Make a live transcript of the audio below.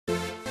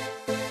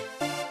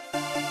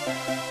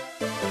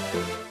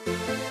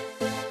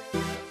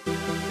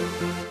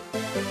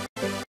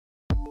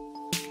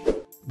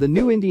The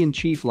new Indian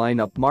Chief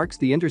lineup marks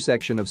the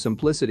intersection of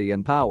simplicity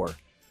and power.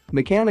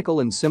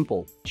 Mechanical and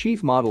simple,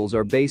 Chief models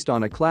are based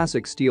on a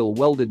classic steel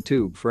welded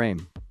tube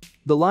frame.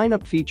 The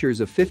lineup features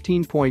a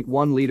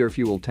 15.1-liter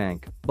fuel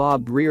tank,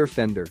 bobbed rear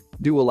fender,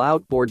 dual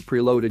outboard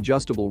preload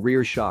adjustable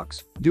rear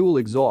shocks, dual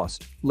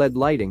exhaust, LED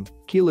lighting,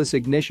 keyless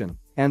ignition,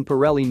 and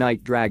Pirelli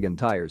Night Dragon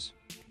tires.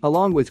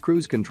 Along with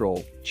cruise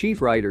control,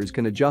 Chief riders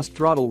can adjust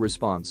throttle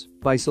response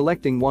by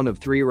selecting one of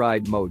 3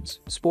 ride modes: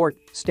 Sport,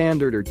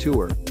 Standard or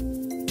Tour.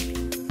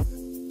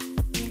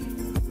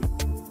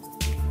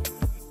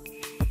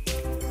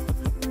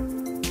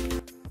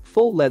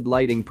 Full LED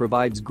lighting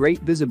provides great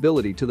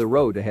visibility to the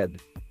road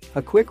ahead.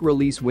 A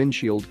quick-release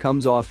windshield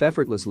comes off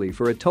effortlessly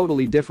for a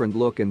totally different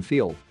look and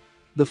feel.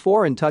 The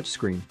 4-in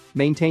touchscreen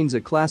maintains a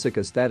classic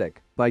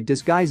aesthetic by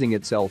disguising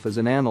itself as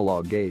an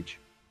analog gauge.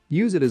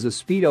 Use it as a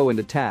speedo and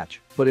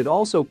attach, but it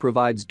also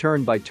provides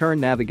turn-by-turn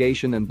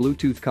navigation and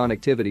Bluetooth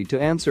connectivity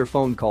to answer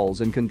phone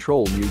calls and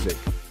control music.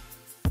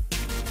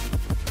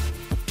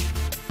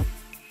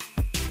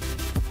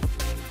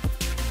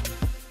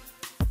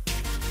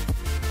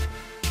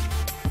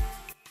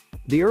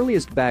 The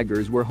earliest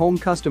baggers were home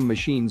custom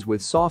machines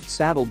with soft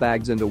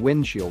saddlebags and a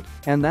windshield,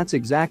 and that's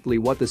exactly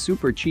what the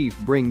Super Chief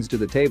brings to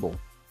the table.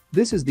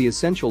 This is the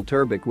essential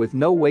turboc with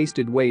no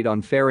wasted weight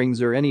on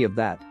fairings or any of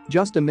that,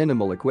 just a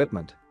minimal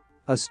equipment.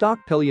 A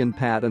stock pillion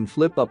pad and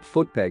flip-up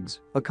foot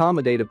pegs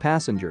accommodate a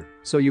passenger,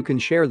 so you can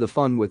share the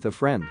fun with a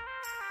friend.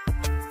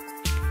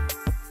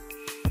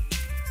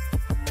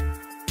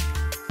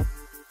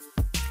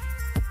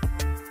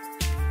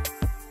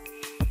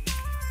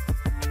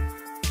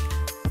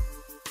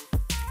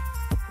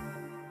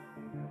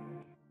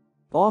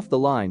 Off the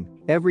line,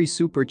 every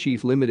Super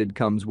Chief Limited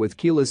comes with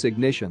keyless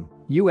ignition,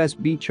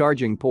 USB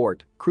charging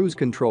port, cruise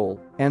control,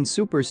 and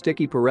super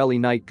sticky Pirelli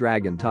Night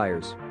Dragon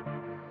tires.